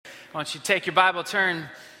Why don't you take your Bible, turn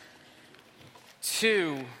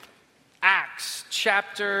to Acts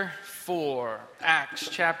chapter 4. Acts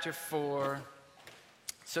chapter 4.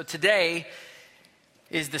 So today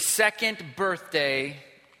is the second birthday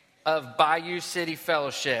of Bayou City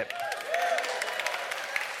Fellowship.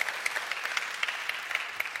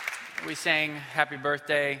 We sang happy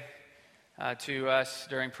birthday to us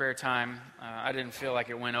during prayer time. I didn't feel like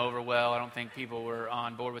it went over well. I don't think people were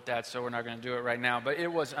on board with that, so we're not going to do it right now. But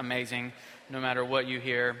it was amazing, no matter what you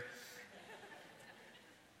hear.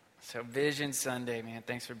 So Vision Sunday, man,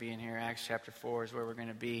 thanks for being here. Acts chapter 4 is where we're going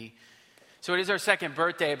to be. So it is our second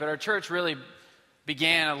birthday, but our church really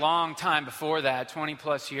began a long time before that, 20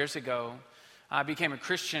 plus years ago. I became a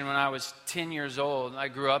Christian when I was 10 years old. I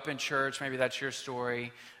grew up in church. Maybe that's your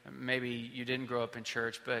story. Maybe you didn't grow up in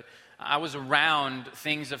church, but I was around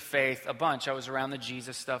things of faith a bunch. I was around the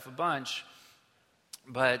Jesus stuff a bunch.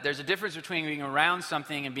 But there's a difference between being around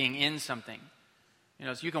something and being in something. You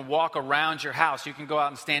know, so you can walk around your house. You can go out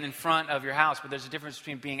and stand in front of your house, but there's a difference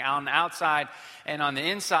between being on the outside and on the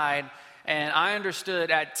inside. And I understood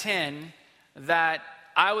at 10 that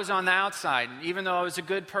I was on the outside. Even though I was a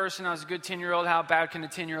good person, I was a good 10-year-old, how bad can a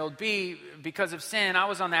 10-year-old be? Because of sin, I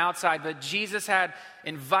was on the outside, but Jesus had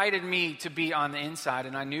invited me to be on the inside,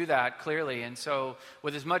 and I knew that clearly. And so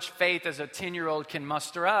with as much faith as a 10-year-old can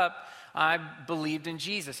muster up, I believed in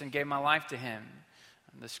Jesus and gave my life to him.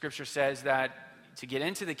 The scripture says that to get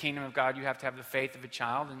into the kingdom of God, you have to have the faith of a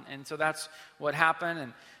child, and so that's what happened.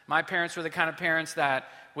 And my parents were the kind of parents that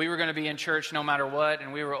we were going to be in church no matter what,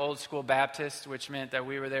 and we were old school Baptists, which meant that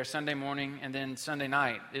we were there Sunday morning and then Sunday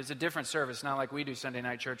night. It was a different service, not like we do Sunday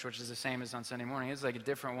night church, which is the same as on Sunday morning. It was like a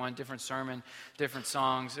different one, different sermon, different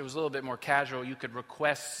songs. It was a little bit more casual. You could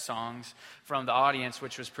request songs from the audience,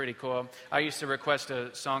 which was pretty cool. I used to request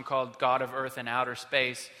a song called God of Earth and Outer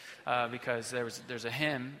Space because there's a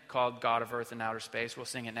hymn called God of Earth and Outer Space. We'll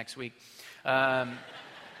sing it next week.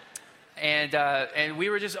 And we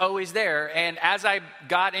were just always there. And as I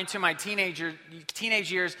got into my teenage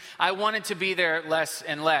years, I wanted to be there less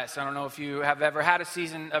and less. I don't know if you have ever had a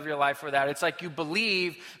season of your life where that. It's like you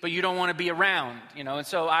believe, but you don't want to be around, you know. And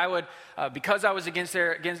so I would, because I was against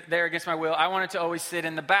my will, I wanted to always sit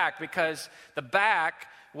in the back because the back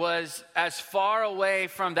was as far away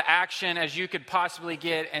from the action as you could possibly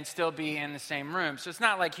get and still be in the same room. So it's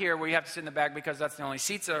not like here where you have to sit in the back because that's the only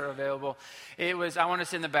seats that are available. It was, I wanted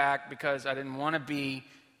to sit in the back because I didn't want to be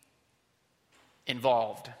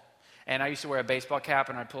involved. And I used to wear a baseball cap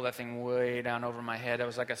and I'd pull that thing way down over my head. That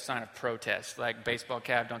was like a sign of protest. Like, baseball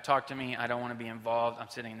cap, don't talk to me. I don't want to be involved. I'm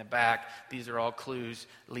sitting in the back. These are all clues.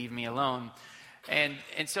 Leave me alone. And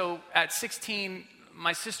so at 16,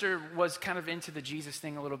 my sister was kind of into the Jesus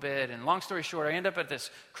thing a little bit. And long story short, I ended up at this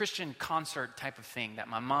Christian concert type of thing that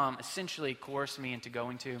my mom essentially coerced me into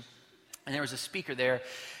going to. And there was a speaker there.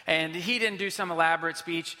 And he didn't do some elaborate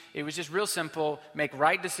speech. It was just real simple. Make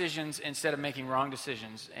right decisions instead of making wrong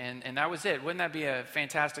decisions. And that was it. Wouldn't that be a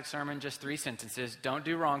fantastic sermon? Just 3 sentences. Don't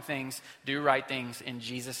do wrong things. Do right things. In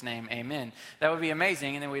Jesus' name, amen. That would be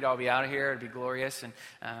amazing. And then we'd all be out of here. It'd be glorious. And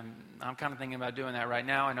I'm kind of thinking about doing that right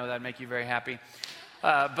now. I know that'd make you very happy.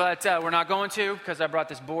 But we're not going to because I brought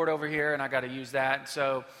this board over here and I got to use that.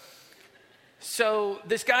 So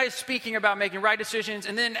this guy is speaking about making right decisions,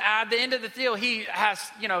 and then at the end of the deal, he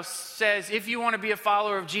says, if you want to be a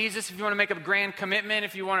follower of Jesus, if you want to make a grand commitment,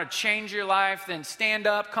 if you want to change your life, then stand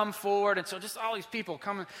up, come forward. And so just all these people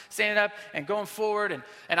coming, standing up and going forward,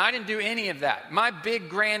 and I didn't do any of that. My big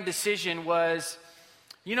grand decision was,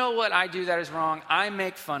 you know what I do that is wrong? I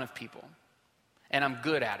make fun of people, and I'm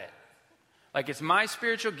good at it. Like, it's my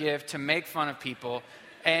spiritual gift to make fun of people,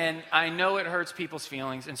 and I know it hurts people's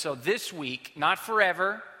feelings. And so this week, not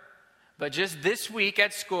forever, but just this week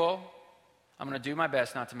at school, I'm going to do my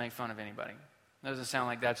best not to make fun of anybody. Doesn't sound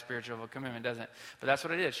like that spiritual of a commitment, doesn't it? But that's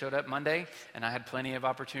what I did. Showed up Monday, and I had plenty of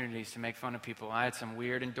opportunities to make fun of people. I had some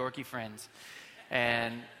weird and dorky friends,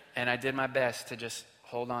 and I did my best to just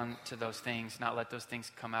hold on to those things, not let those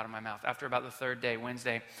things come out of my mouth. After about the third day,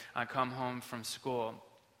 Wednesday, I come home from school,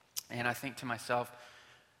 and I think to myself,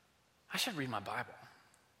 I should read my Bible.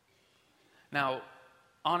 Now,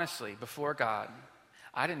 honestly, before God,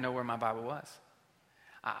 I didn't know where my Bible was.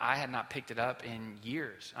 I had not picked it up in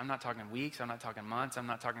years. I'm not talking weeks. I'm not talking months. I'm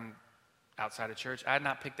not talking outside of church. I had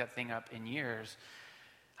not picked that thing up in years.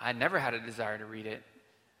 I had never had a desire to read it,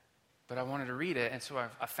 but I wanted to read it, and so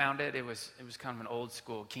I found it. It was kind of an old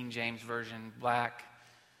school King James version, black.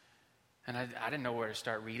 And I didn't know where to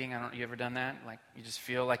start reading. You ever done that? Like, you just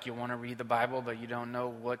feel like you want to read the Bible, but you don't know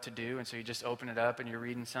what to do. And so you just open it up and you're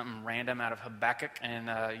reading something random out of Habakkuk. And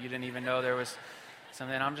you didn't even know there was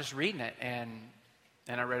something. I'm just reading it. And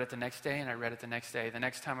And I read it the next day, and I read it the next day. The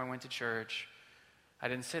next time I went to church, I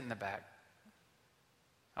didn't sit in the back.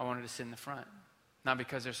 I wanted to sit in the front. Not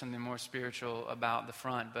because there's something more spiritual about the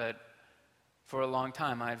front, but for a long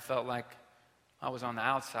time I had felt like I was on the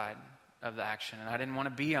outside of the action. And I didn't want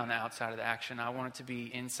to be on the outside of the action. I wanted to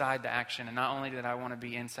be inside the action. And not only did I want to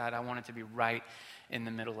be inside, I wanted to be right in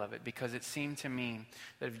the middle of it. Because it seemed to me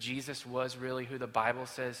that if Jesus was really who the Bible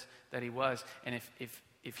says that he was, and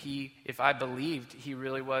if I believed he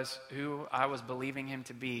really was who I was believing him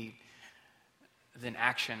to be, then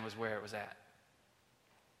action was where it was at.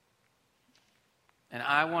 And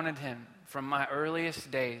I wanted him, from my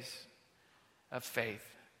earliest days of faith,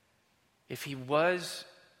 if he was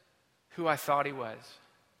who I thought he was,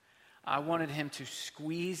 I wanted him to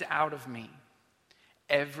squeeze out of me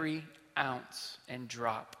every ounce and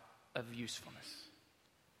drop of usefulness.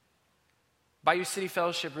 Bayou City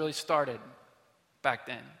Fellowship really started back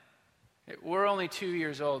then. We're only 2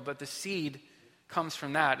 years old, but the seed comes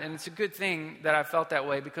from that. And it's a good thing that I felt that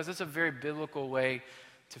way, because it's a very biblical way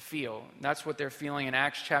to feel. And that's what they're feeling in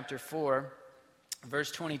Acts chapter 4,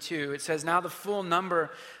 verse 22. It says, "Now the full number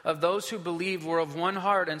of those who believed were of one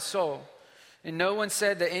heart and soul. And no one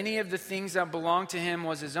said that any of the things that belonged to him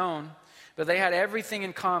was his own, but they had everything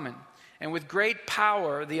in common. And with great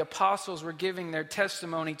power, the apostles were giving their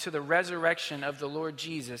testimony to the resurrection of the Lord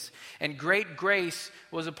Jesus. And great grace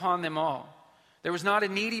was upon them all. There was not a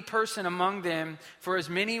needy person among them, for as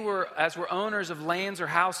many as were owners of lands or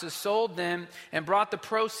houses sold them and brought the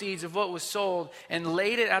proceeds of what was sold and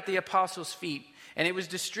laid it at the apostles' feet. And it was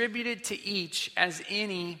distributed to each as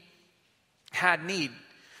any had need."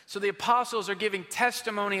 So the apostles are giving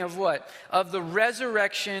testimony of what? Of the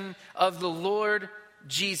resurrection of the Lord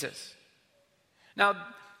Jesus.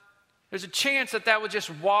 Now, there's a chance that would just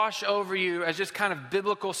wash over you as just kind of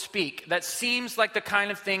biblical speak. That seems like the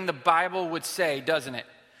kind of thing the Bible would say, doesn't it?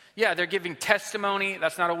 Yeah, they're giving testimony.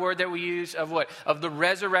 That's not a word that we use. Of what? Of the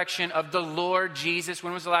resurrection of the Lord Jesus.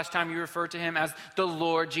 When was the last time you referred to him as the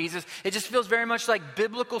Lord Jesus? It just feels very much like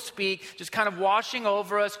biblical speak, just kind of washing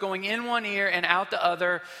over us, going in one ear and out the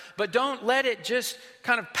other. But don't let it just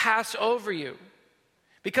kind of pass over you,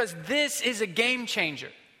 because this is a game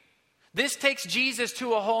changer. This takes Jesus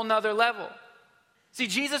to a whole nother level. See,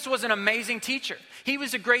 Jesus was an amazing teacher. He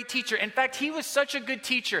was a great teacher. In fact, he was such a good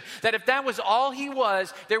teacher that if that was all he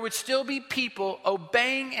was, there would still be people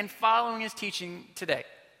obeying and following his teaching today.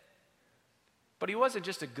 But he wasn't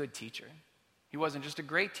just a good teacher. He wasn't just a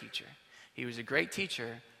great teacher. He was a great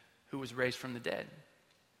teacher who was raised from the dead.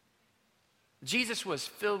 Jesus was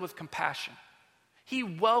filled with compassion. He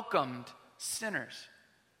welcomed sinners.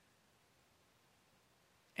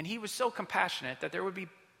 And he was so compassionate that there would be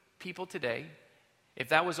people today, if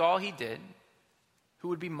that was all he did, who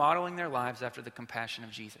would be modeling their lives after the compassion of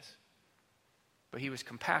Jesus. But he was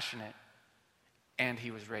compassionate, and he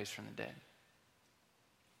was raised from the dead.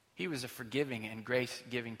 He was a forgiving and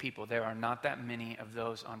grace-giving people. There are not that many of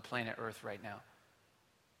those on planet Earth right now.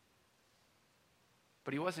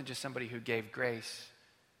 But he wasn't just somebody who gave grace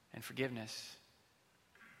and forgiveness.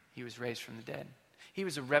 He was raised from the dead. He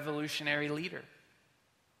was a revolutionary leader.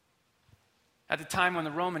 At the time when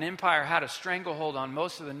the Roman Empire had a stranglehold on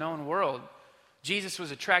most of the known world, Jesus was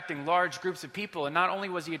attracting large groups of people. And not only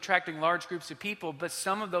was he attracting large groups of people, but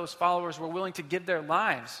some of those followers were willing to give their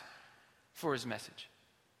lives for his message.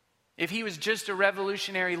 If he was just a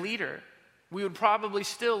revolutionary leader, we would probably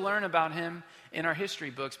still learn about him in our history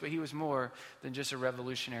books, but he was more than just a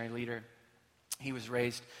revolutionary leader. He was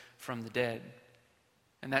raised from the dead.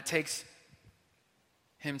 And that takes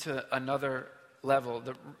him to another level.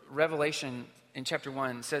 The Revelation in chapter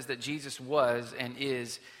 1 says that Jesus was and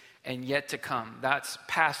is and yet to come. That's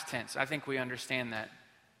past tense. I think we understand that.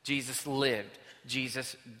 Jesus lived.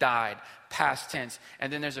 Jesus died. Past tense.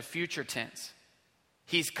 And then there's a future tense.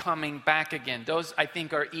 He's coming back again. Those, I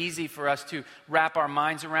think, are easy for us to wrap our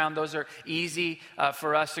minds around. Those are easy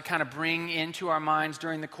for us to kind of bring into our minds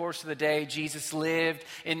during the course of the day. Jesus lived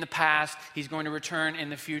in the past. He's going to return in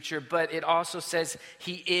the future. But it also says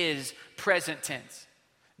he is present tense.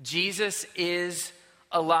 Jesus is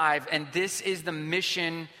alive. And this is the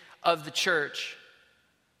mission of the church,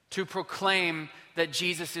 to proclaim that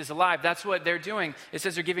Jesus is alive. That's what they're doing. It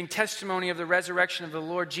says they're giving testimony of the resurrection of the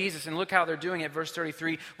Lord Jesus. And look how they're doing it, verse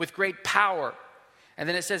 33, with great power. And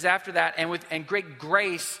then it says after that, and great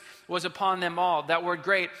grace was upon them all. That word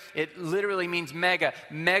great, it literally means mega.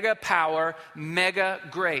 Mega power, mega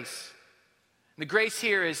grace. The grace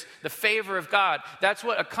here is the favor of God. That's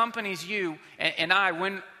what accompanies you and I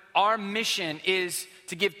when our mission is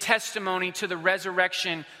to give testimony to the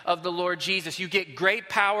resurrection of the Lord Jesus. You get great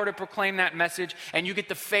power to proclaim that message, and you get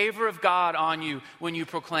the favor of God on you when you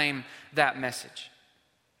proclaim that message.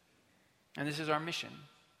 And this is our mission.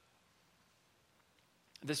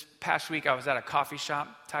 This past week, I was at a coffee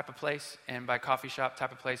shop type of place, and by coffee shop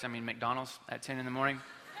type of place, I mean McDonald's at 10 in the morning.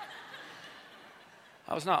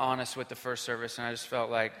 I was not honest with the first service, and I just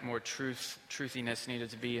felt like more truthiness needed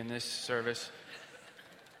to be in this service.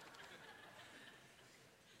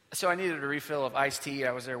 So I needed a refill of iced tea.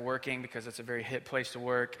 I was there working because it's a very hip place to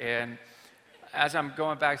work. And as I'm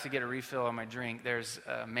going back to get a refill on my drink, there's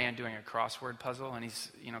a man doing a crossword puzzle, and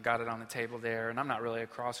he's got it on the table there. And I'm not really a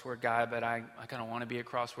crossword guy, but I kind of want to be a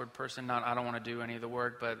crossword person. I don't want to do any of the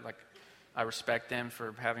work, but I respect them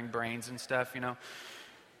for having brains and stuff,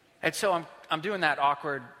 And so I'm doing that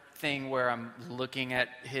awkward thing where I'm looking at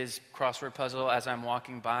his crossword puzzle as I'm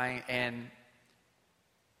walking by, and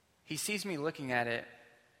he sees me looking at it,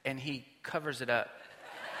 and he covers it up.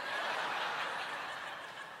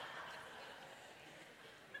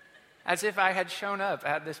 As if I had shown up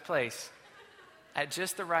at this place at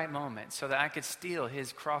just the right moment so that I could steal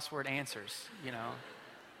his crossword answers,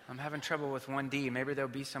 I'm having trouble with 1D. Maybe there'll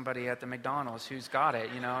be somebody at the McDonald's who's got it,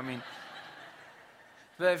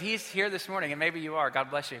 But if he's here this morning, and maybe you are, God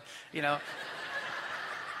bless you,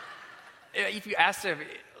 if you asked him,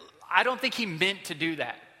 I don't think he meant to do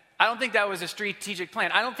that. I don't think that was a strategic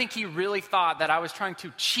plan. I don't think he really thought that I was trying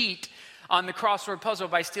to cheat on the crossword puzzle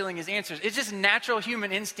by stealing his answers. It's just natural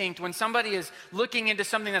human instinct when somebody is looking into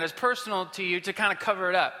something that is personal to you to kind of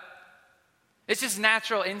cover it up. It's just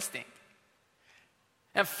natural instinct.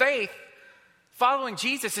 And faith, following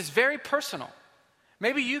Jesus, is very personal.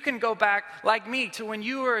 Maybe you can go back, like me, to when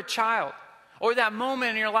you were a child, or that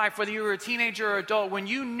moment in your life, whether you were a teenager or adult, when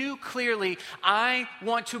you knew clearly, I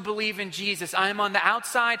want to believe in Jesus. I am on the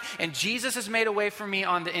outside, and Jesus has made a way for me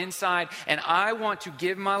on the inside, and I want to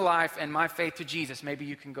give my life and my faith to Jesus. Maybe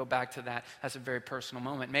you can go back to that. That's a very personal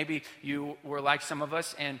moment. Maybe you were like some of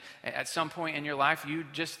us, and at some point in your life, you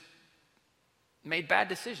just made bad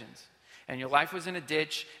decisions. And your life was in a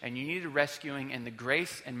ditch, and you needed rescuing, and the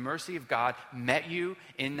grace and mercy of God met you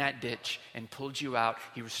in that ditch and pulled you out.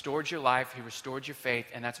 He restored your life, He restored your faith,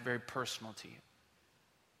 and that's very personal to you.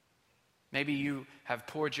 Maybe you have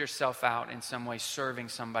poured yourself out in some way serving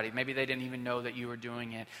somebody. Maybe they didn't even know that you were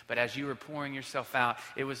doing it, but as you were pouring yourself out,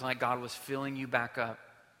 it was like God was filling you back up.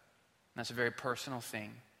 And that's a very personal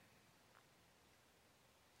thing.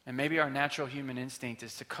 And maybe our natural human instinct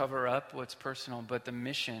is to cover up what's personal, but the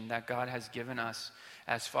mission that God has given us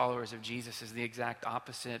as followers of Jesus is the exact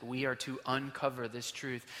opposite. We are to uncover this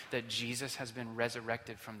truth that Jesus has been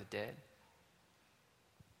resurrected from the dead.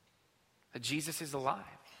 That Jesus is alive.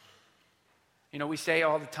 We say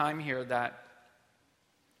all the time here that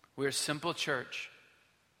we're a simple church.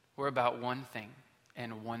 We're about one thing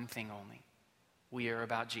and one thing only. We are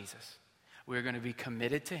about Jesus. We're going to be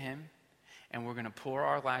committed to Him, and we're going to pour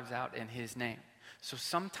our lives out in His name. So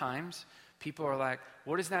sometimes people are like,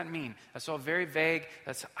 what does that mean? That's all very vague.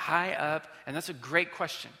 That's high up. And that's a great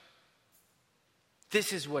question.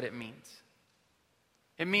 This is what it means.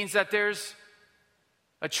 It means that there's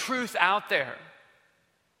a truth out there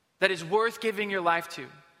that is worth giving your life to.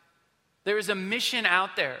 There is a mission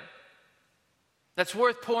out there that's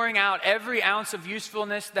worth pouring out every ounce of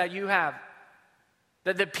usefulness that you have.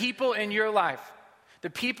 That the people in your life, the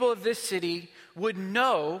people of this city, would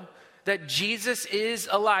know that Jesus is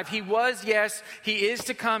alive. He was, yes. He is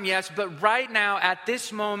to come, yes. But right now, at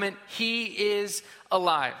this moment, He is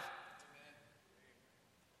alive.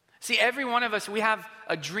 See, every one of us, we have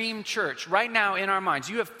a dream church right now in our minds.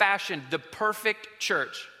 You have fashioned the perfect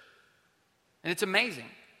church. And it's amazing.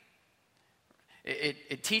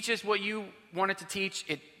 It teaches what you want it to teach.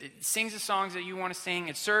 It sings the songs that you want to sing.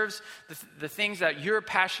 It serves the things that you're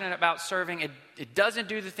passionate about serving. It doesn't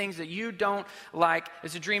do the things that you don't like.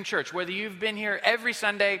 It's a dream church. Whether you've been here every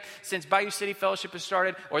Sunday since Bayou City Fellowship has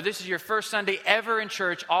started, or this is your first Sunday ever in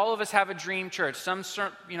church, all of us have a dream church. Some,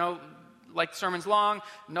 like sermons long.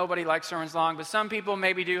 Nobody likes sermons long, but some people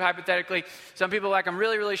maybe do, hypothetically. Some people like them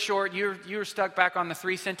really, really short. You were stuck back on the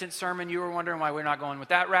 3-sentence sermon. You were wondering why we're not going with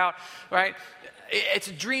that route, right? It's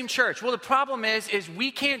a dream church. Well, the problem is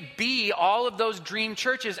we can't be all of those dream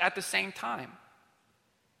churches at the same time.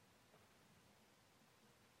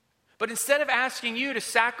 But instead of asking you to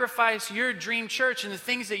sacrifice your dream church and the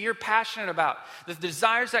things that you're passionate about, the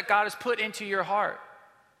desires that God has put into your heart,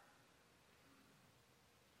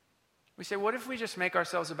 we say, what if we just make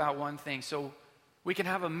ourselves about one thing so we can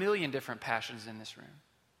have 1,000,000 different passions in this room,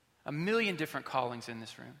 1,000,000 different callings in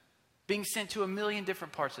this room, being sent to 1,000,000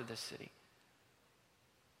 different parts of this city?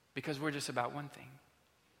 Because we're just about one thing.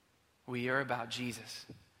 We are about Jesus,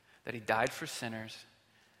 that he died for sinners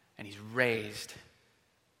and he's raised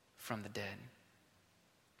from the dead.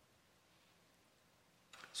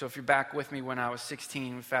 So if you're back with me when I was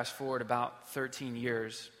 16, we fast forward about 13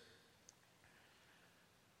 years.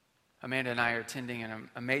 Amanda and I are attending an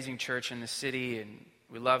amazing church in the city, and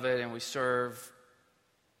we love it, and we serve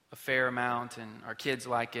a fair amount, and our kids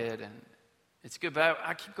like it, and it's good. But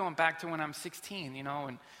I keep going back to when I'm 16,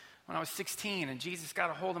 and when I was 16 and Jesus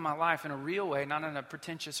got a hold of my life in a real way, not in a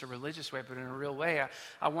pretentious or religious way, but in a real way.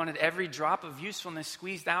 I wanted every drop of usefulness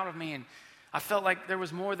squeezed out of me, and I felt like there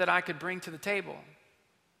was more that I could bring to the table.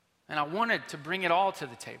 And I wanted to bring it all to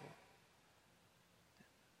the table.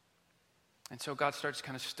 And so God starts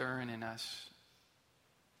kind of stirring in us.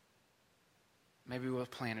 Maybe we'll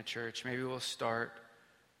plant a church. Maybe we'll start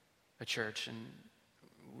a church.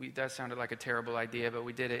 And that sounded like a terrible idea, but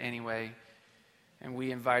we did it anyway. And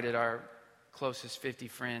we invited our closest 50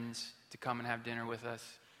 friends to come and have dinner with us.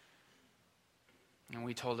 And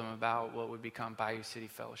we told them about what would become Bayou City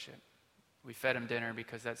Fellowship. We fed them dinner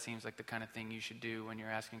because that seems like the kind of thing you should do when you're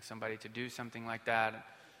asking somebody to do something like that.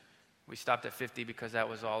 We stopped at 50 because that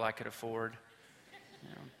was all I could afford.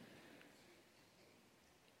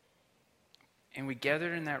 And we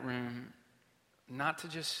gathered in that room not to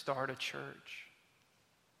just start a church,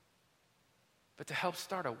 but to help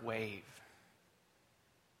start a wave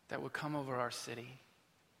that would come over our city.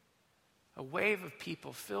 A wave of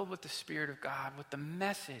people filled with the Spirit of God, with the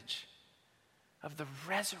message of the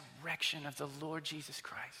resurrection of the Lord Jesus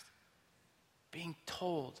Christ being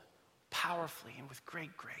told powerfully and with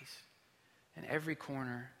great grace in every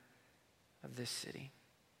corner of this city.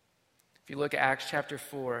 If you look at Acts chapter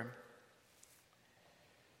 4,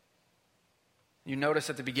 you notice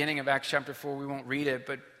at the beginning of Acts chapter 4, we won't read it,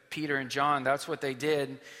 but Peter and John, that's what they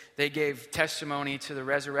did. They gave testimony to the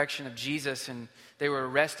resurrection of Jesus, and they were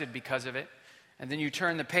arrested because of it. And then you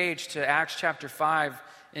turn the page to Acts chapter 5.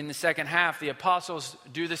 In the second half, the apostles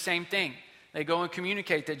do the same thing. They go and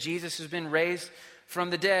communicate that Jesus has been raised from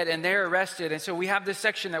the dead, and they're arrested. And so we have this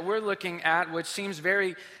section that we're looking at, which seems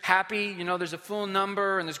very happy. There's a full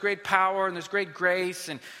number, and there's great power, and there's great grace,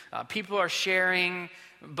 and people are sharing.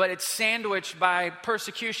 But it's sandwiched by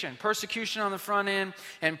persecution. Persecution on the front end,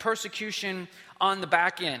 and persecution on the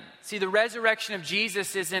back end. See, the resurrection of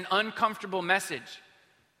Jesus is an uncomfortable message.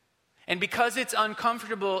 And because it's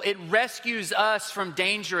uncomfortable, it rescues us from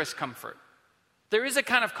dangerous comfort. There is a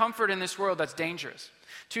kind of comfort in this world that's dangerous.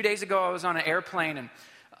 2 days ago, I was on an airplane, and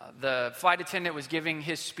the flight attendant was giving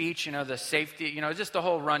his speech, the safety, just the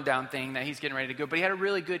whole rundown thing that he's getting ready to go. But he had a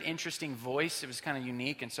really good, interesting voice. It was kind of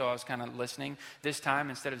unique, and so I was kind of listening this time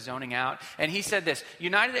instead of zoning out. And he said this: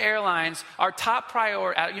 United Airlines, our top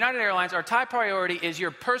priority is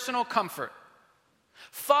your personal comfort,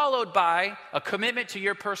 followed by a commitment to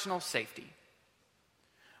your personal safety.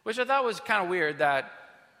 Which I thought was kind of weird, that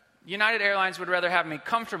United Airlines would rather have me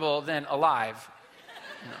comfortable than alive.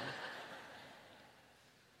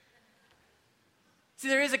 See,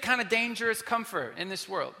 there is a kind of dangerous comfort in this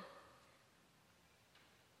world.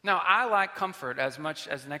 Now, I like comfort as much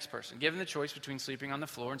as the next person. Given the choice between sleeping on the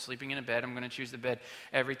floor and sleeping in a bed, I'm going to choose the bed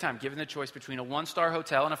every time. Given the choice between a 1-star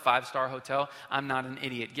hotel and a 5-star hotel, I'm not an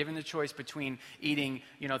idiot. Given the choice between eating,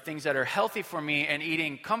 things that are healthy for me and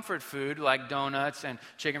eating comfort food like donuts and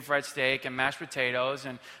chicken fried steak and mashed potatoes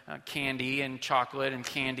and candy and chocolate and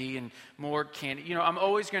candy and more candy, I'm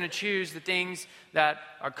always going to choose the things that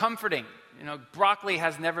are comforting. Broccoli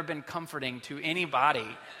has never been comforting to anybody.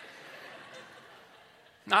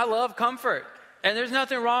 I love comfort, and there's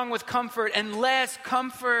nothing wrong with comfort unless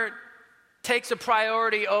comfort takes a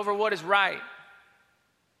priority over what is right.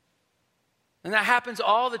 And that happens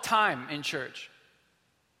all the time in church.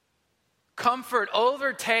 Comfort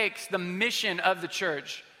overtakes the mission of the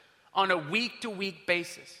church on a week-to-week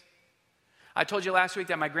basis. I told you last week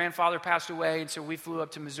that my grandfather passed away, and so we flew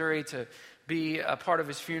up to Missouri to be a part of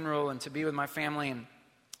his funeral and to be with my family. And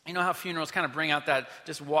you know how funerals kind of bring out that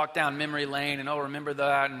just walk down memory lane and, remember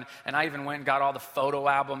that. And I even went and got all the photo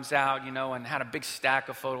albums out, and had a big stack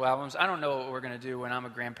of photo albums. I don't know what we're going to do when I'm a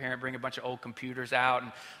grandparent, bring a bunch of old computers out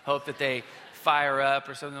and hope that they fire up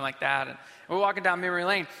or something like that. And we're walking down memory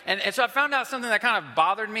lane. And so I found out something that kind of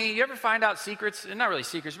bothered me. You ever find out secrets, not really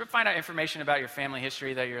secrets, but find out information about your family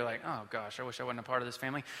history that you're like, oh gosh, I wish I wasn't a part of this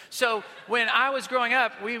family. So when I was growing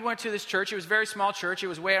up, we went to this church. It was a very small church. It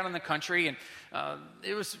was way out in the country. And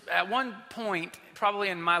it was at one point, probably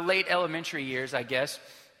in my late elementary years, I guess,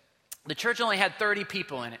 the church only had 30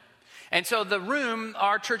 people in it. And so the room,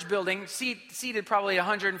 our church building, seated probably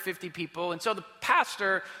 150 people. And so the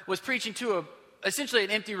pastor was preaching to essentially an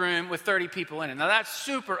empty room with 30 people in it. Now that's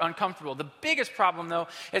super uncomfortable. The biggest problem though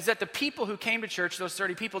is that the people who came to church, those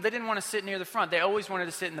 30 people, they didn't want to sit near the front. They always wanted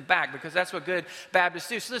to sit in the back because that's what good Baptists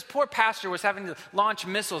do. So this poor pastor was having to launch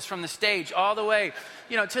missiles from the stage all the way,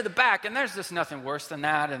 to the back. And there's just nothing worse than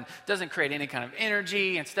that and doesn't create any kind of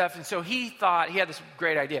energy and stuff. And so he had this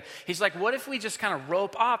great idea. He's like, what if we just kind of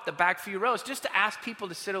rope off the back few rows just to ask people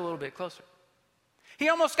to sit a little bit closer? He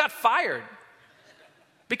almost got fired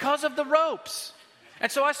because of the ropes.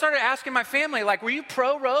 And so I started asking my family, like, were you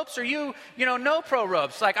pro ropes or you no pro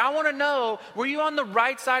ropes? Like, I want to know, were you on the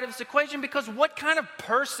right side of this equation? Because what kind of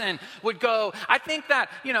person would go, I think that,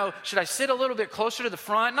 should I sit a little bit closer to the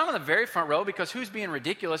front? Not on the very front row because who's being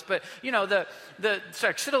ridiculous, but, should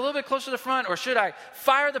I sit a little bit closer to the front or should I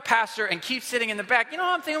fire the pastor and keep sitting in the back?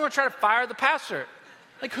 I'm thinking I'm going to try to fire the pastor.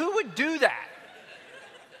 Like, who would do that?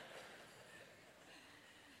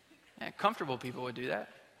 Yeah, comfortable people would do that.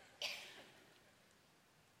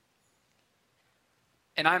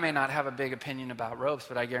 And I may not have a big opinion about ropes,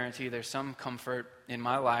 but I guarantee you there's some comfort in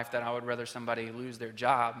my life that I would rather somebody lose their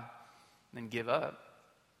job than give up.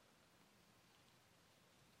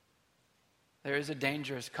 There is a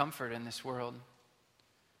dangerous comfort in this world.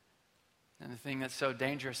 And the thing that's so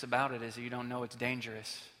dangerous about it is you don't know it's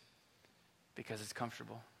dangerous because it's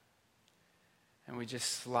comfortable. And we just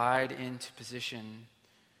slide into position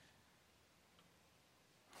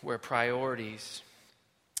where priorities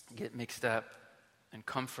get mixed up and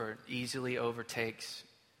comfort easily overtakes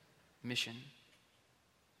mission.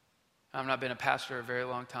 I've not been a pastor a very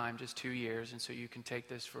long time, just 2 years, and so you can take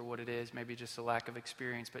this for what it is, maybe just a lack of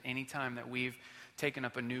experience. But any time that we've taken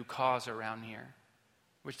up a new cause around here,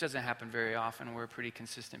 which doesn't happen very often, we're pretty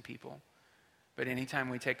consistent people. But anytime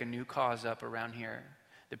we take a new cause up around here,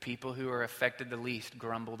 the people who are affected the least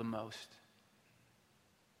grumble the most.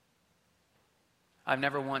 I've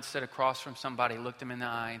never once sat across from somebody, looked them in the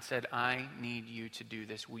eye and said, I need you to do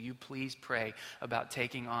this. Will you please pray about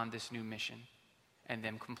taking on this new mission? And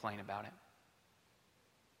them complain about it.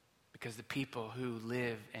 Because the people who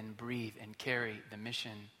live and breathe and carry the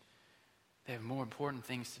mission, they have more important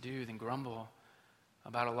things to do than grumble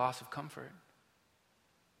about a loss of comfort.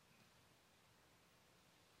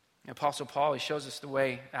 The Apostle Paul, he shows us the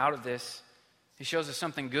way out of this. He shows us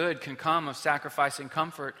something good can come of sacrificing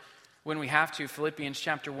comfort when we have to. Philippians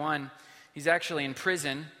chapter 1, he's actually in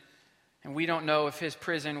prison, and we don't know if his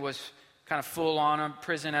prison was kind of full-on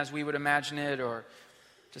prison as we would imagine it, or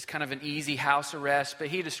just kind of an easy house arrest, but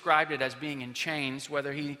he described it as being in chains.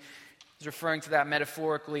 Whether he is referring to that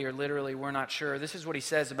metaphorically or literally, we're not sure. This is what he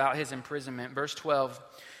says about his imprisonment. Verse 12,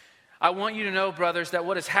 I want you to know, brothers, that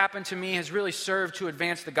what has happened to me has really served to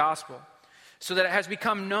advance the gospel, so that it has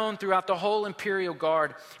become known throughout the whole imperial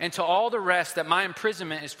guard and to all the rest that my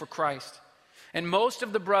imprisonment is for Christ. And most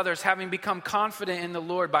of the brothers, having become confident in the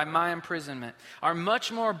Lord by my imprisonment, are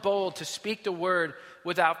much more bold to speak the word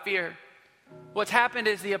without fear. What's happened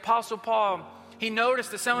is the Apostle Paul, he noticed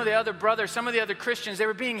that some of the other brothers, some of the other Christians, they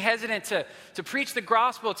were being hesitant to preach the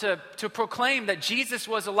gospel, to proclaim that Jesus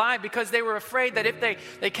was alive, because they were afraid that if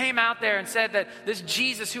they came out there and said that this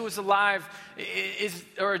Jesus who was alive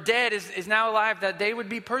or dead is now alive, that they would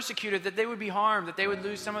be persecuted, that they would be harmed, that they would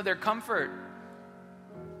lose some of their comfort.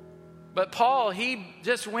 But Paul, he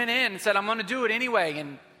just went in and said, I'm going to do it anyway.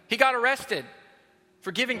 And he got arrested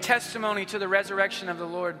for giving testimony to the resurrection of the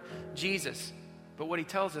Lord Jesus. But what he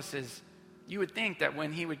tells us is, you would think that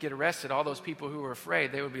when he would get arrested, all those people who were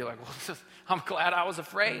afraid, they would be like, well, I'm glad I was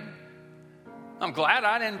afraid. I'm glad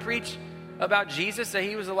I didn't preach about Jesus, that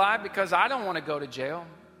he was alive, because I don't want to go to jail.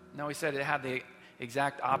 No, he said it had the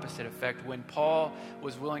exact opposite effect. When Paul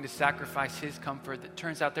was willing to sacrifice his comfort, it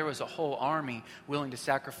turns out there was a whole army willing to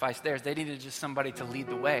sacrifice theirs. They needed just somebody to lead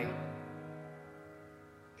the way.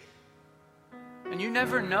 And you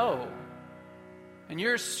never know, in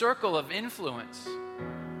your circle of influence,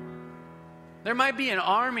 there might be an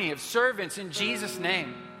army of servants in Jesus'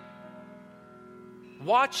 name,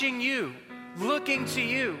 watching you, looking to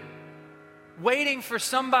you, waiting for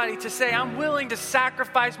somebody to say, I'm willing to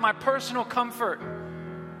sacrifice my personal comfort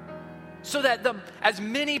so that as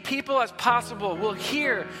many people as possible will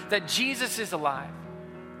hear that Jesus is alive.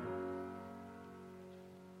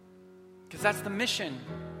 Because that's the mission.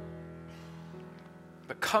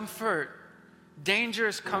 But comfort,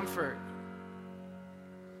 dangerous comfort,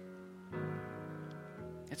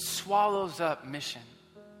 it swallows up mission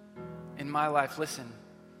in my life, listen,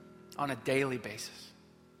 on a daily basis.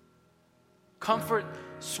 Comfort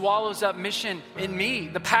swallows up mission in me,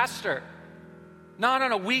 the pastor. Not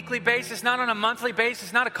on a weekly basis, not on a monthly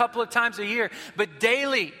basis, not a couple of times a year, but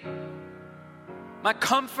daily. My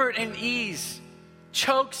comfort and ease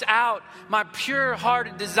chokes out my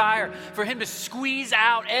pure-hearted desire for him to squeeze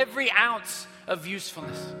out every ounce of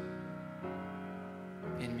usefulness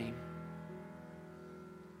in me.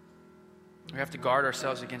 We have to guard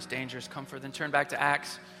ourselves against dangerous comfort. Then turn back to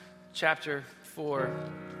Acts chapter 4.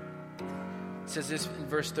 It says this in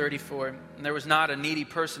verse 34, "And there was not a needy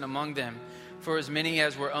person among them, for as many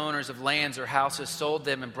as were owners of lands or houses sold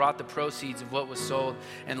them and brought the proceeds of what was sold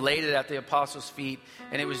and laid it at the apostles' feet,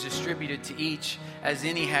 and it was distributed to each as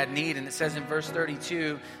any had need." And it says in verse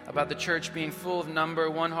 32 about the church being full of number,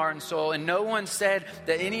 one heart and soul. "And no one said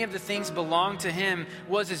that any of the things belonged to him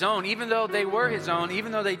was his own, even though they were his own,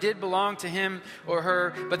 even though they did belong to him or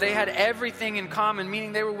her, but they had everything in common,"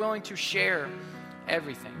 meaning they were willing to share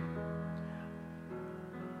everything.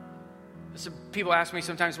 So people ask me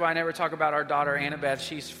sometimes why I never talk about our daughter Annabeth.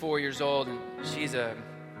 She's 4 years old, and she's a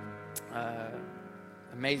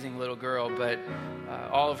amazing little girl, but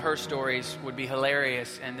all of her stories would be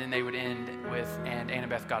hilarious, and then they would end with, "and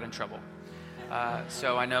Annabeth got in trouble."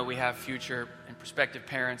 So I know we have future and prospective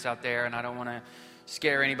parents out there, and I don't want to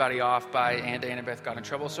scare anybody off by "and Annabeth got in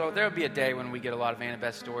trouble." So there'll be a day when we get a lot of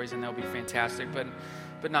Annabeth stories, and they'll be fantastic,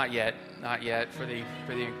 but not yet for the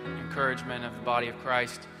encouragement of the body of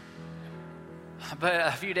Christ. But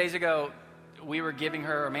a few days ago,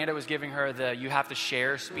 Amanda was giving her the "you have to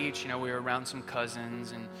share" speech. You know, we were around some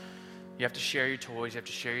cousins, and you have to share your toys, you have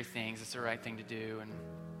to share your things. It's the right thing to do. And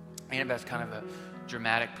Annabeth's kind of a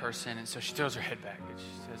dramatic person, and so she throws her head back and she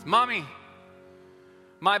says, "Mommy,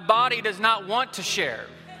 my body does not want to share."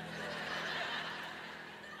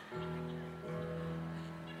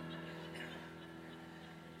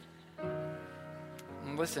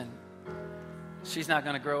 And listen, she's not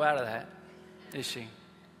going to grow out of that, is she?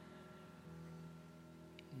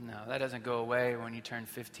 No, that doesn't go away when you turn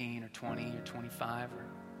 15 or 20 or 25 or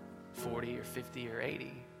 40 or 50 or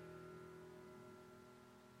 80.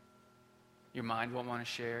 Your mind won't want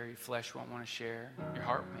to share. Your flesh won't want to share. Your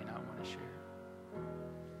heart may not want to share.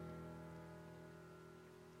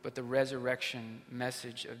 But the resurrection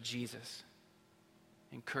message of Jesus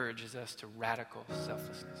encourages us to radical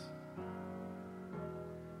selflessness.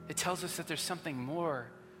 It tells us that there's something more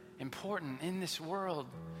important in this world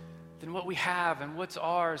than what we have and what's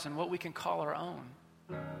ours and what we can call our own.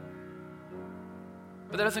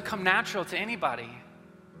 But that doesn't come natural to anybody.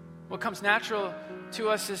 What comes natural to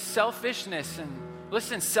us is selfishness. And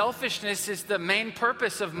listen, selfishness is the main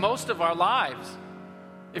purpose of most of our lives.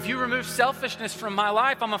 If you remove selfishness from my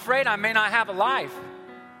life, I'm afraid I may not have a life.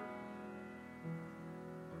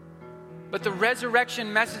 But the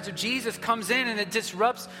resurrection message of Jesus comes in and it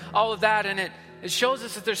disrupts all of that, and it shows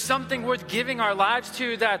us that there's something worth giving our lives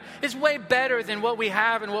to that is way better than what we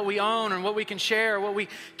have and what we own and what we can share or what we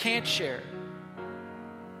can't share.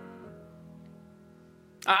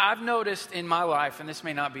 I've noticed in my life, and this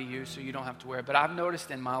may not be you, so you don't have to wear it, but I've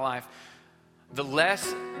noticed in my life, the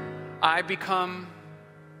less I become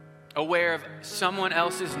aware of someone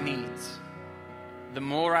else's needs, the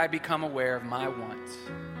more I become aware of my wants.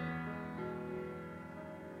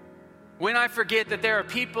 When I forget that there are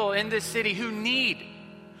people in this city who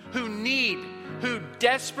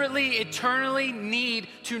desperately, eternally need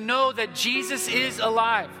to know that Jesus is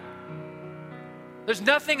alive. There's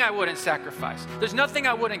nothing I wouldn't sacrifice. There's nothing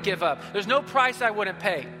I wouldn't give up. There's no price I wouldn't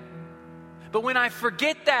pay. But when I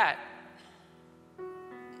forget that,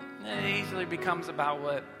 it easily becomes about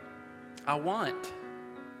what I want.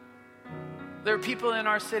 There are people in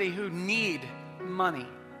our city who need money.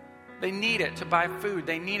 They need it to buy food.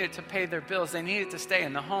 They need it to pay their bills. They need it to stay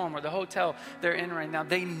in the home or the hotel they're in right now.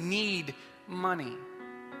 They need money.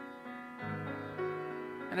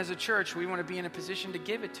 And as a church, we want to be in a position to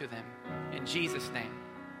give it to them in Jesus' name.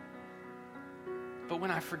 But when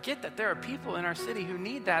I forget that there are people in our city who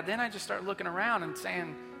need that, then I just start looking around and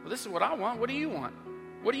saying, well, this is what I want. What do you want?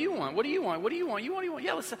 What do you want? What do you want? What do you want? What do you want?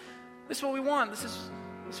 Yeah, this is what we want. This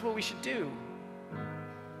is what we should do.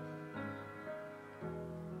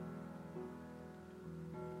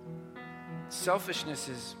 Selfishness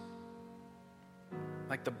is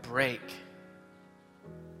like the brake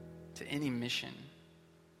to any mission.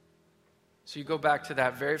 So you go back to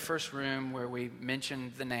that very first room where we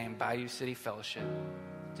mentioned the name Bayou City Fellowship.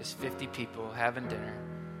 Just 50 people having dinner.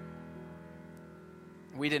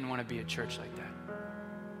 We didn't want to be a church like that.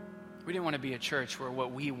 We didn't want to be a church where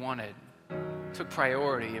what we wanted took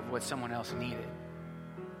priority of what someone else needed.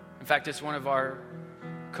 In fact, it's one of our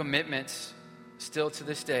commitments still to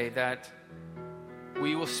this day that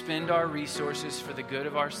we will spend our resources for the good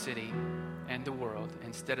of our city and the world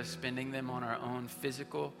instead of spending them on our own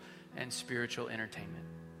physical and spiritual entertainment.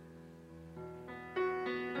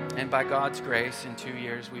 And by God's grace, in 2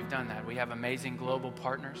 years, we've done that. We have amazing global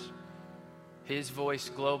partners. His Voice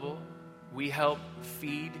Global. We help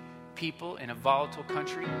feed people in a volatile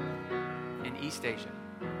country in East Asia.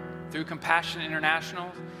 Through Compassion International,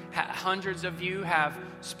 hundreds of you have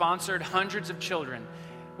sponsored hundreds of children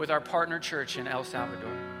with our partner church in El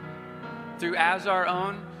Salvador. Through As Our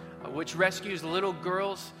Own, which rescues little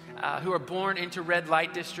girls who are born into red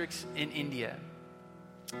light districts in India.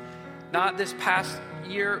 Not this past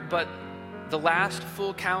year, but the last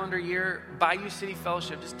full calendar year, Bayou City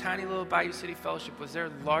Fellowship, just tiny little Bayou City Fellowship, was their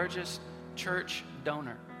largest church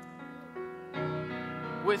donor.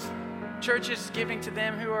 With churches giving to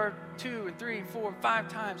them who are 2 and 3 and 4 and 5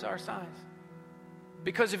 times our size.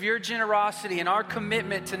 Because of your generosity and our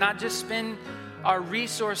commitment to not just spend our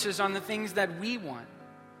resources on the things that we want.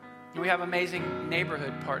 We have amazing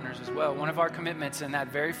neighborhood partners as well. One of our commitments in that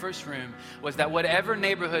very first room was that whatever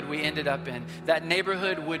neighborhood we ended up in, that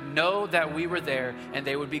neighborhood would know that we were there and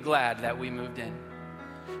they would be glad that we moved in.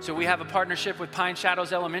 So we have a partnership with Pine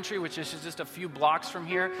Shadows Elementary, which is just a few blocks from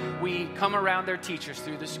here. We come around their teachers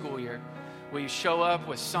through the school year. We show up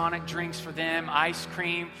with Sonic drinks for them, ice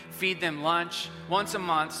cream, feed them lunch. Once a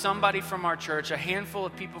month, somebody from our church, a handful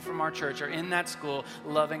of people from our church are in that school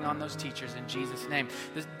loving on those teachers in Jesus' name.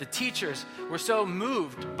 The teachers were so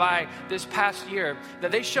moved by this past year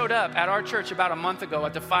that they showed up at our church about a month ago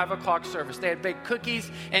at the 5 o'clock service. They had baked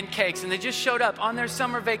cookies and cakes, and they just showed up on their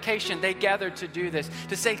summer vacation. They gathered to do this,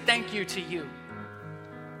 to say thank you to you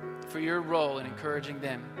for your role in encouraging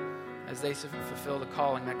them as they fulfill the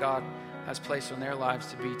calling that God has placed on their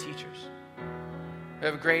lives to be teachers. We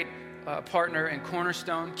have a great partner in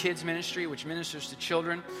Cornerstone Kids Ministry, which ministers to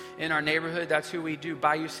children in our neighborhood. That's who we do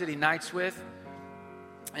Bayou City Nights with.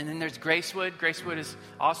 And then there's Gracewood. Gracewood is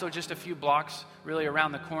also just a few blocks really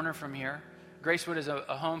around the corner from here. Gracewood is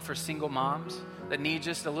a home for single moms that need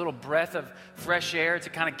just a little breath of fresh air to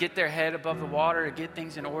kind of get their head above the water, to get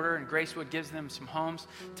things in order. And Gracewood gives them some homes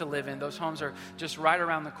to live in. Those homes are just right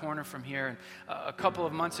around the corner from here. And a couple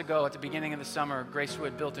of months ago, at the beginning of the summer,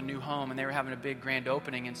 Gracewood built a new home, and they were having a big grand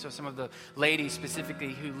opening. And so some of the ladies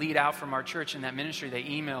specifically who lead out from our church in that ministry, they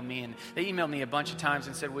emailed me. And they emailed me a bunch of times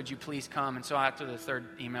and said, would you please come? And so after the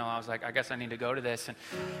third email, I was like, I guess I need to go to this.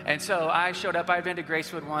 And so I showed up. I had been to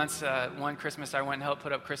Gracewood once. One Christmas, I went and helped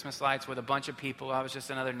put up Christmas lights with a bunch of people. I was just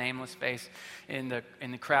another nameless face in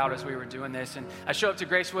the crowd as we were doing this. And I showed up to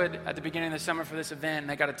Gracewood at the beginning of the summer for this event, and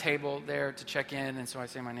they got a table there to check in. And so I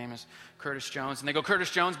say, my name is Curtis Jones. And they go, Curtis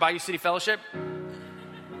Jones, Bayou City Fellowship?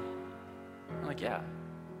 I'm like, yeah,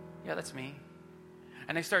 that's me.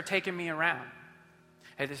 And they start taking me around.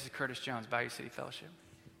 Hey, this is Curtis Jones, Bayou City Fellowship.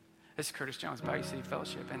 This is Curtis Jones, Bayou City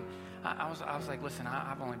Fellowship. And I was like, listen,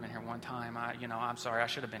 I've only been here one time. I'm sorry, I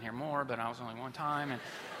should have been here more, but I was only one time. And,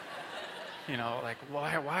 like,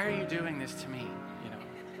 why are you doing this to me?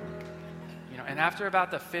 And after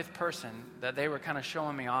about the fifth person, that they were kind of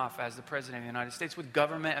showing me off as the president of the United States with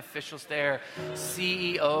government officials there,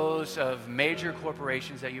 CEOs of major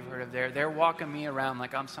corporations that you've heard of there. They're walking me around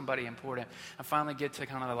like I'm somebody important. I finally get to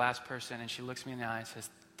kind of the last person, and she looks me in the eye and says,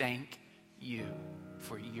 thank you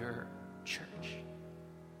for your church.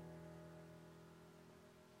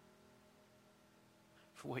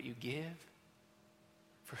 For what you give.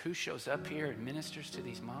 For who shows up here and ministers to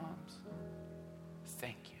these moms.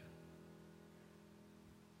 Thank you.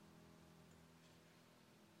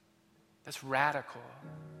 That's radical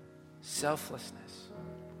selflessness.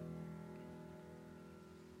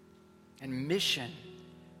 And mission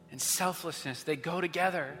and selflessness, they go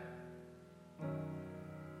together.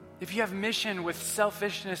 If you have mission with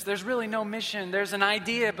selfishness, there's really no mission. There's an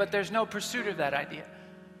idea, but there's no pursuit of that idea.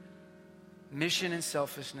 Mission and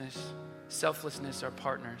selflessness are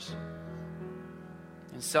partners.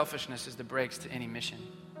 And selfishness is the brakes to any mission.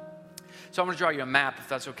 So I'm going to draw you a map, if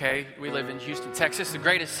that's okay. We live in Houston, Texas, the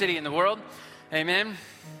greatest city in the world. Amen?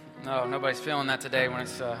 No, nobody's feeling that today when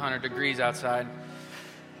it's 100 degrees outside.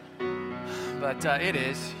 But it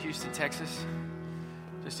is Houston, Texas.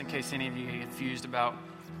 Just in case any of you get confused about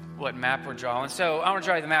what map we're drawing. So I want to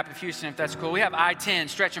draw you the map of Houston, if that's cool. We have I-10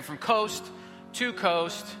 stretching from coast to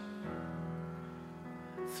coast,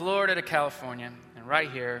 Florida to California. And right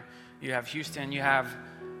here, you have Houston. You have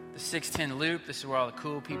the 610 Loop. This is where all the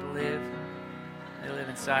cool people live. They live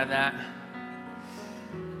inside that.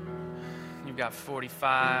 You've got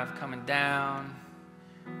 45 coming down,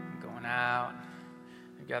 going out.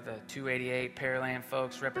 You've got the 288 Pearland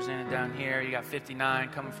folks represented down here. You got 59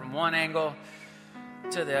 coming from one angle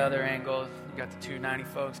to the other angle. You got the 290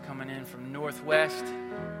 folks coming in from northwest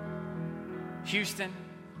Houston.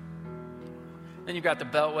 Then you've got the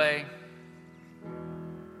Beltway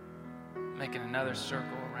making another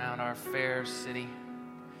circle around around our fair city.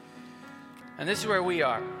 And this is where we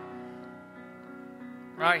are.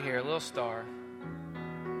 Right here, a little star.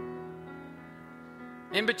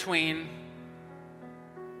 In between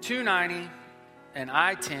 290 and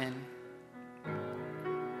I-10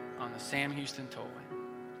 on the Sam Houston Tollway.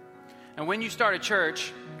 And when you start a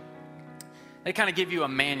church, they kind of give you a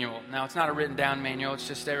manual. Now, it's not a written down manual. It's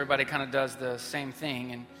just everybody kind of does the same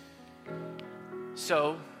thing. And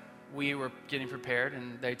so we were getting prepared,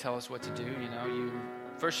 and they tell us what to do. You know,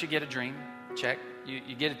 first you get a dream, check.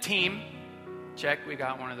 You get a team, check. We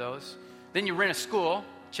got one of those. Then you rent a school,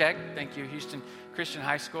 check. Thank you, Houston Christian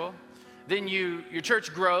High School. Then your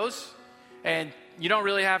church grows, and you don't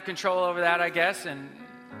really have control over that, I guess. And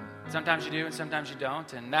sometimes you do, and sometimes you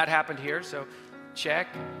don't. And that happened here, so check.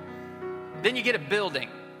 Then you get a building.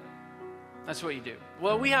 That's what you do.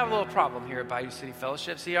 Well, we have a little problem here at Bayou City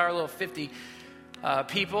Fellowship. See, our little 50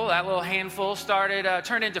 people, that little handful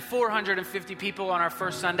turned into 450 people on our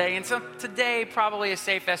first Sunday. And so today, probably a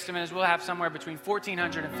safe estimate is we'll have somewhere between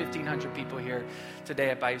 1,400 and 1,500 people here today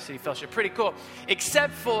at Bayou City Fellowship. Pretty cool.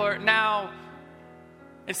 Except for now,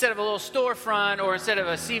 instead of a little storefront or instead of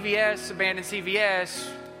a CVS, abandoned CVS,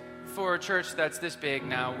 for a church that's this big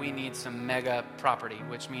now, we need some mega property,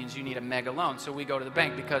 which means you need a mega loan. So we go to the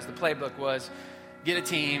bank because the playbook was get a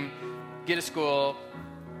team, get a school,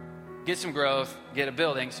 get some growth, get a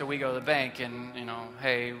building. So we go to the bank and,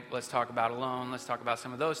 hey, let's talk about a loan. Let's talk about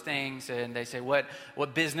some of those things. And they say, what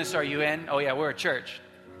business are you in? Oh, yeah, we're a church.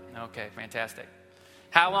 Okay, fantastic.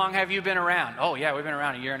 How long have you been around? Oh, yeah, we've been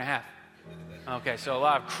around 1.5 years. Okay, so a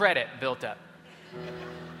lot of credit built up.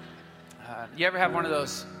 You ever have one of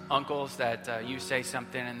those uncles that you say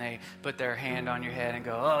something and they put their hand on your head and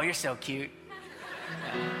go, oh, you're so cute?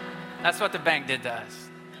 Yeah. That's what the bank did to us.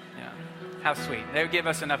 How sweet. They would give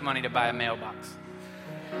us enough money to buy a mailbox.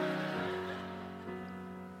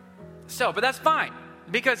 But that's fine.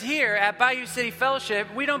 Because here at Bayou City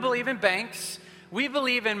Fellowship, we don't believe in banks. We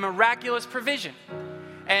believe in miraculous provision.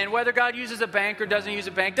 And whether God uses a bank or doesn't use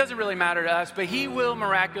a bank doesn't really matter to us, but He will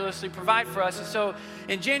miraculously provide for us. And so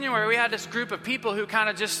in January, we had this group of people who kind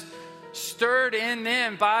of just stirred in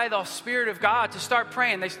them by the Spirit of God to start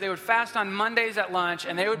praying. They would fast on Mondays at lunch,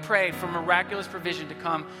 and they would pray for miraculous provision to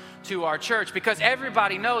come to our church. Because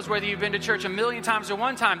everybody knows, whether you've been to church 1,000,000 times or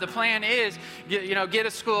one time, the plan is, get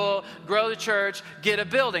a school, grow the church, get a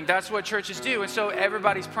building. That's what churches do. And so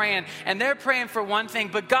everybody's praying, and they're praying for one thing,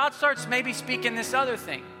 but God starts maybe speaking this other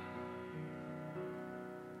thing.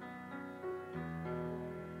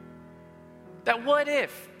 That what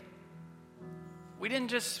if we didn't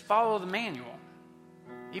just follow the manual,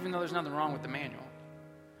 even though there's nothing wrong with the manual?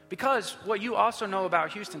 Because what you also know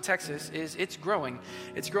about Houston, Texas, is it's growing.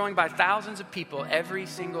 It's growing by thousands of people every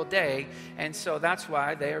single day. And so that's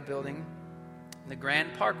why they are building the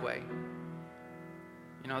Grand Parkway.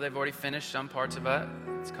 They've already finished some parts of it.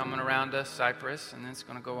 It's coming around to Cypress, and then it's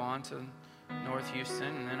going to go on to North Houston,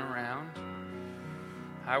 and then around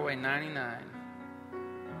Highway 99.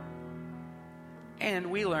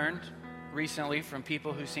 And we learned recently from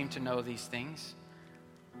people who seem to know these things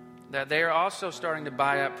that they are also starting to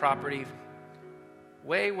buy up property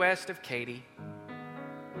way west of Katy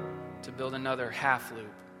to build another half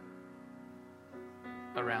loop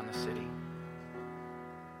around the city.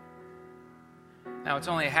 Now, it's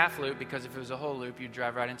only a half loop because if it was a whole loop, you'd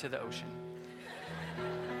drive right into the ocean.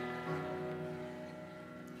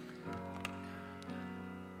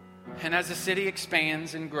 And as the city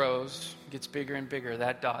expands and grows, gets bigger and bigger,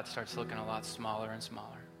 that dot starts looking a lot smaller and smaller.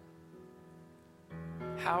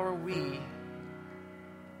 How are we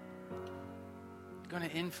going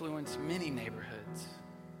to influence many neighborhoods?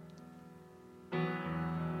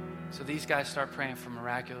 So these guys start praying for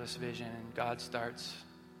miraculous vision, and God starts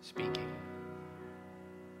speaking.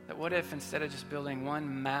 That what if, instead of just building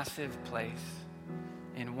one massive place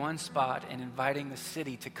in one spot and inviting the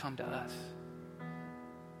city to come to us,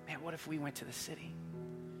 what if we went to the city?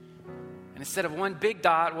 And instead of one big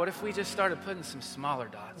dot, what if we just started putting some smaller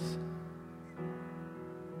dots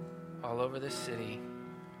all over this city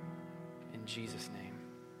in Jesus' name?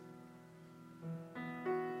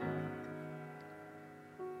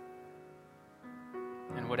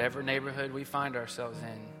 And whatever neighborhood we find ourselves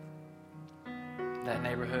in, that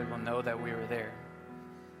neighborhood will know that we were there,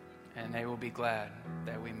 and they will be glad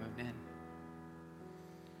that we moved in.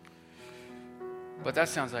 But that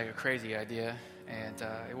sounds like a crazy idea, and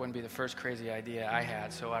it wouldn't be the first crazy idea I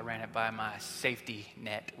had, so I ran it by my safety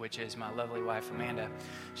net, which is my lovely wife, Amanda.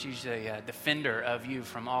 She's a defender of you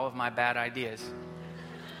from all of my bad ideas.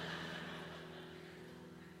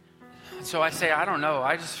 So I say, I don't know,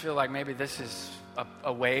 I just feel like maybe this is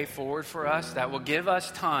a way forward for us that will give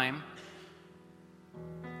us time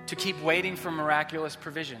to keep waiting for miraculous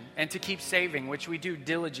provision and to keep saving, which we do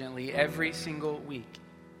diligently every single week.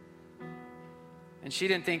 And she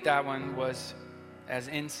didn't think that one was as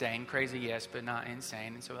insane. Crazy, yes, but not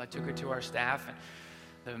insane. And so I took her to our staff and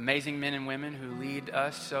the amazing men and women who lead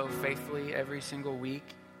us so faithfully every single week.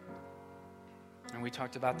 And we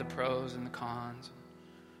talked about the pros and the cons,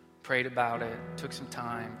 prayed about it, took some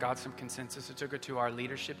time, got some consensus. I took her to our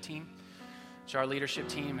leadership team. So our leadership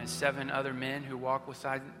team is 7 other men who walk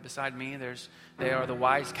beside me. They are the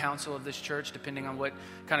wise counsel of this church, depending on what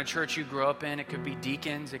kind of church you grew up in. It could be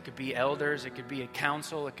deacons, it could be elders, it could be a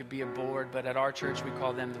council, it could be a board. But at our church, we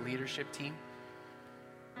call them the leadership team.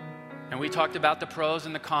 And we talked about the pros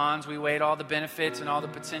and the cons. We weighed all the benefits and all the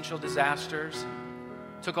potential disasters.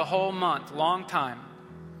 Took a whole month, long time,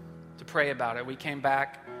 to pray about it. We came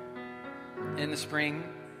back in the spring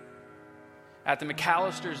at the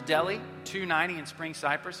McAllister's Deli, 290 in Spring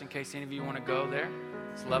Cypress, in case any of you want to go there.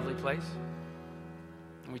 It's a lovely place.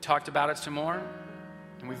 And we talked about it some more,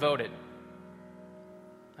 and we voted.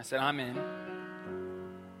 I said, I'm in.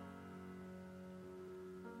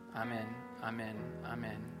 I'm in. I'm in. I'm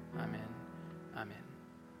in. I'm in. I'm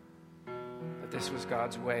in. But this was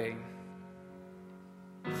God's way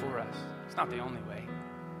for us. It's not the only way.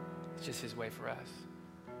 It's just his way for us.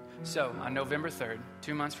 So, on November 3rd,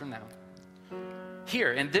 2 months from now,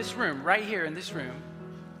 here in this room, right here in this room,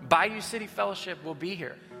 Bayou City Fellowship will be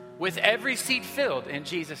here with every seat filled in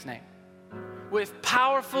Jesus' name. With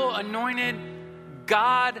powerful, anointed,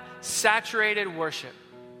 God-saturated worship.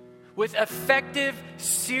 With effective,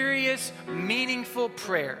 serious, meaningful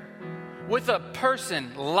prayer. With a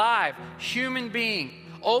person, live, human being,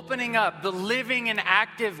 opening up the living and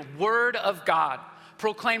active Word of God,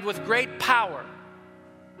 proclaimed with great power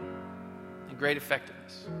and great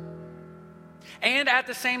effectiveness. And at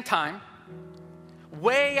the same time,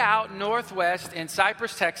 way out northwest in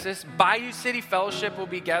Cypress, Texas, Bayou City Fellowship will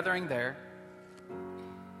be gathering there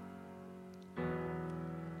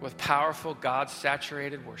with powerful,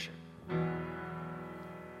 God-saturated worship,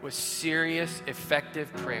 with serious,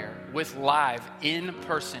 effective prayer, with live,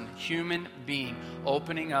 in-person, human being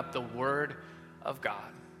opening up the Word of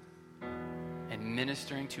God and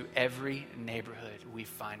ministering to every neighborhood we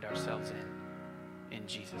find ourselves in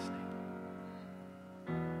Jesus' name.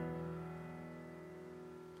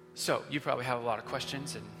 So, you probably have a lot of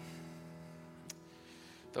questions, and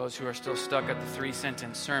those who are still stuck at the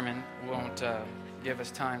 3-sentence sermon won't give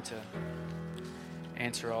us time to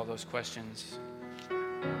answer all those questions.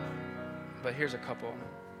 But here's a couple.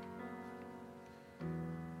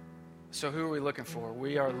 So who are we looking for?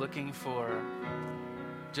 We are looking for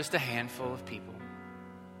just a handful of people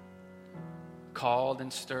called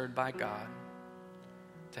and stirred by God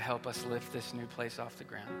to help us lift this new place off the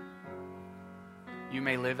ground. You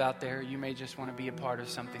may live out there. You may just want to be a part of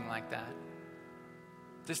something like that.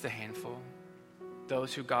 Just a handful.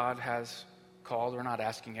 Those who God has called. We're not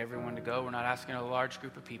asking everyone to go. We're not asking a large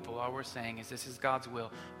group of people. All we're saying is this is God's will.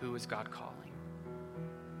 Who is God calling?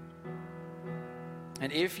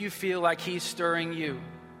 And if you feel like he's stirring you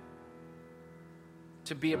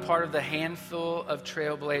to be a part of the handful of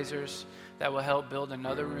trailblazers that will help build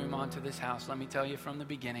another room onto this house, let me tell you from the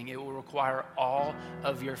beginning, it will require all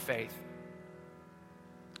of your faith.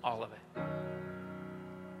 All of it.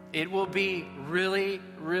 It will be really,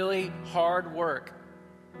 really hard work.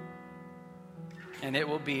 And it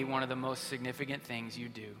will be one of the most significant things you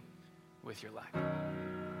do with your life.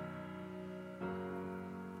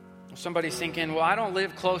 Somebody's thinking, well, I don't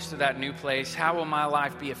live close to that new place. How will my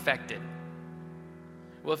life be affected?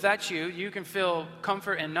 Well, if that's you, you can feel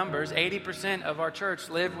comfort in numbers. 80% of our church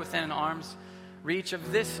live within an arm's reach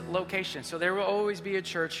of this location. So there will always be a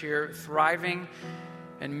church here thriving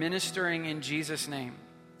and ministering in Jesus' name.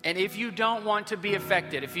 And if you don't want to be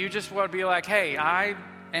affected, if you just want to be like, hey, I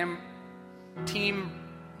am team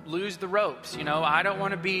lose the ropes, I don't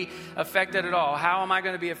want to be affected at all. How am I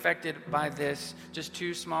going to be affected by this? Just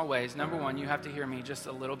 2 small ways. Number 1, you have to hear me just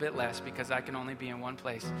a little bit less because I can only be in one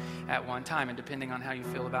place at one time. And depending on how you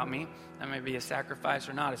feel about me, that may be a sacrifice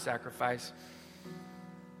or not a sacrifice.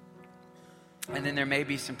 And then there may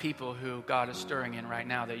be some people who God is stirring in right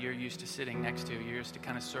now that you're used to sitting next to, you're used to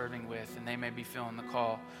kind of serving with, and they may be feeling the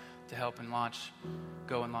call to help and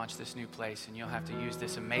go and launch this new place. And you'll have to use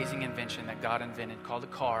this amazing invention that God invented called a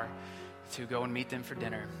car to go and meet them for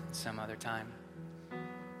dinner some other time.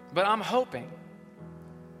 But I'm hoping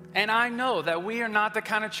And I know that we are not the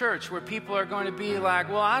kind of church where people are going to be like,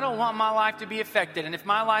 well, I don't want my life to be affected. And if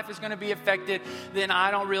my life is going to be affected, then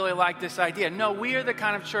I don't really like this idea. No, we are the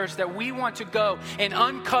kind of church that we want to go and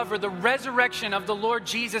uncover the resurrection of the Lord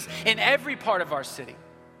Jesus in every part of our city.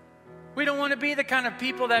 We don't want to be the kind of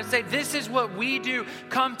people that say, this is what we do,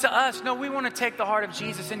 come to us. No, we want to take the heart of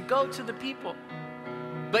Jesus and go to the people.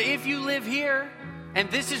 But if you live here,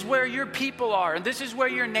 and this is where your people are, and this is where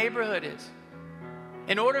your neighborhood is,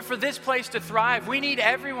 in order for this place to thrive, we need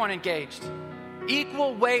everyone engaged.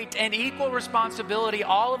 Equal weight and equal responsibility,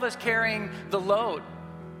 all of us carrying the load.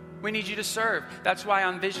 We need you to serve. That's why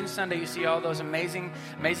on Vision Sunday you see all those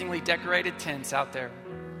amazingly decorated tents out there.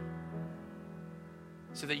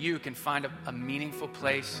 So that you can find a meaningful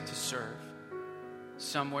place to serve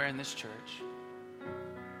somewhere in this church.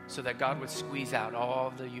 So that God would squeeze out all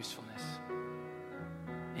of the usefulness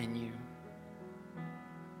in you.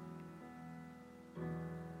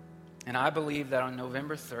 And I believe that on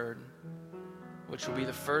November 3rd, which will be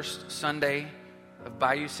the first Sunday of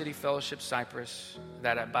Bayou City Fellowship Cypress,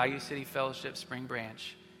 that at Bayou City Fellowship Spring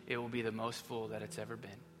Branch, it will be the most full that it's ever been.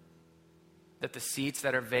 That the seats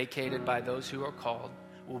that are vacated by those who are called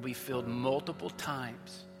will be filled multiple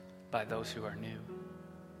times by those who are new.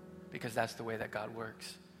 Because that's the way that God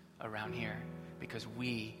works around here. Because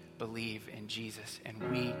we believe in Jesus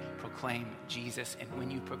and we proclaim Jesus. And when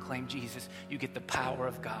you proclaim Jesus, you get the power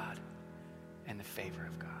of God and the favor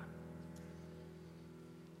of God.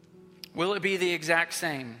 Will it be the exact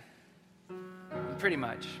same? Pretty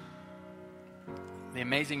much. The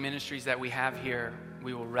amazing ministries that we have here,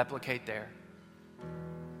 we will replicate there.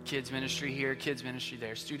 Kids ministry here, kids ministry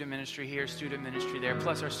there. Student ministry here, student ministry there.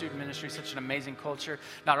 Plus our student ministry is such an amazing culture.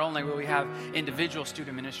 Not only will we have individual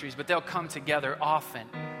student ministries, but they'll come together often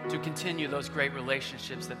to continue those great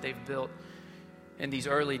relationships that they've built in these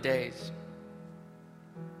early days.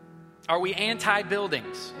 Are we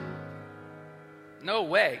anti-buildings? No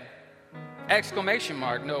way. Exclamation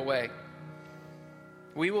mark, no way.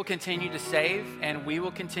 We will continue to save and we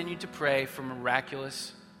will continue to pray for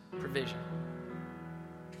miraculous provision.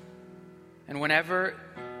 And whenever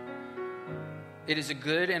it is a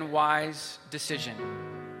good and wise decision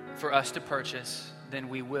for us to purchase, then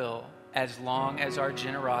we will, as long as our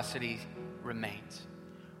generosity remains.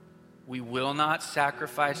 We will not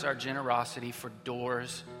sacrifice our generosity for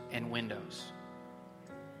doors and windows.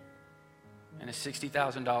 And a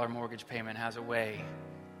 $60,000 mortgage payment has a way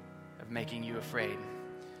of making you afraid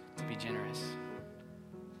to be generous.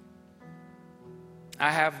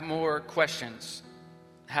 I have more questions.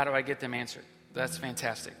 How do I get them answered? That's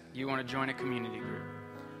fantastic. You want to join a community group.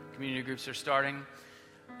 Community groups are starting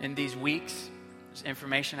in these weeks. There's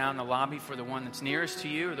information out in the lobby for the one that's nearest to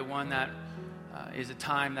you or the one that is a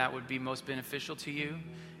time that would be most beneficial to you.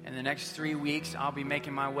 In the next 3 weeks, I'll be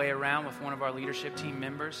making my way around with one of our leadership team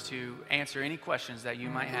members to answer any questions that you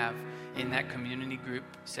might have in that community group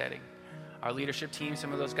setting. Our leadership team,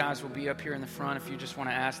 some of those guys will be up here in the front if you just want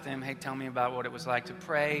to ask them, hey, tell me about what it was like to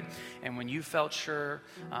pray. And when you felt sure,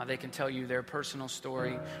 they can tell you their personal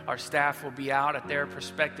story. Our staff will be out at their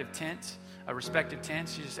respective tents.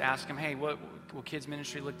 You just ask them, hey, what will kids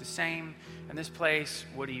ministry look the same in this place?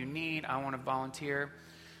 What do you need? I want to volunteer.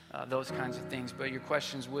 Those kinds of things. But your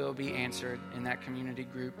questions will be answered in that community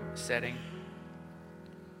group setting.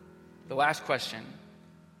 The last question.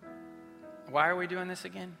 Why are we doing this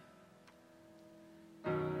again?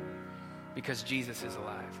 Because Jesus is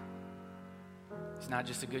alive. He's not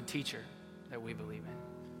just a good teacher that we believe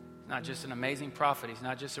in. He's not just an amazing prophet. He's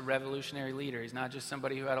not just a revolutionary leader. He's not just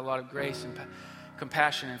somebody who had a lot of grace and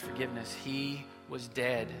compassion and forgiveness. He was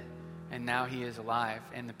dead, and now he is alive.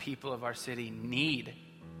 And the people of our city need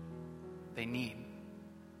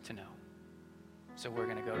to know. So we're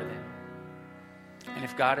going to go to them. And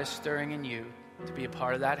if God is stirring in you to be a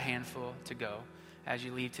part of that handful to go, as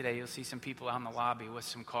you leave today, you'll see some people out in the lobby with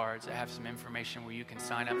some cards that have some information where you can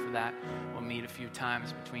sign up for that. We'll meet a few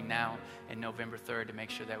times between now and November 3rd to make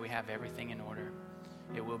sure that we have everything in order.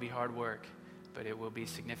 It will be hard work, but it will be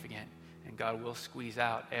significant. And God will squeeze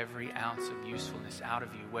out every ounce of usefulness out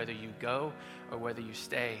of you, whether you go or whether you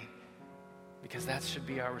stay, because that should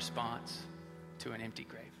be our response to an empty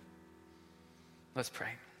grave. Let's pray.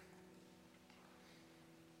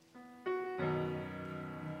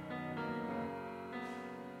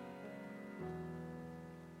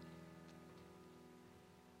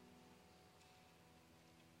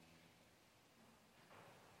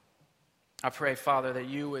 I pray, Father, that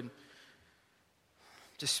you would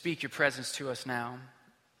just speak your presence to us now.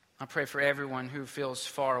 I pray for everyone who feels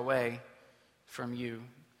far away from you,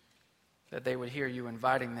 that they would hear you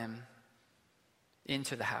inviting them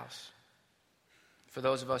into the house. For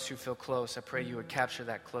those of us who feel close, I pray you would capture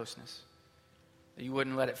that closeness, that you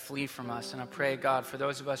wouldn't let it flee from us. And I pray, God, for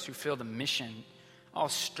those of us who feel the mission all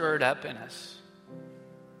stirred up in us,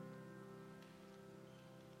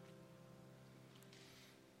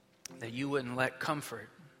 that you wouldn't let comfort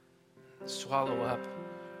swallow up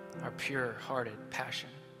our pure-hearted passion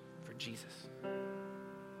for Jesus.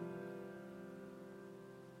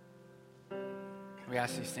 We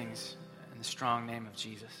ask these things in the strong name of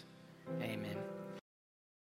Jesus. Amen.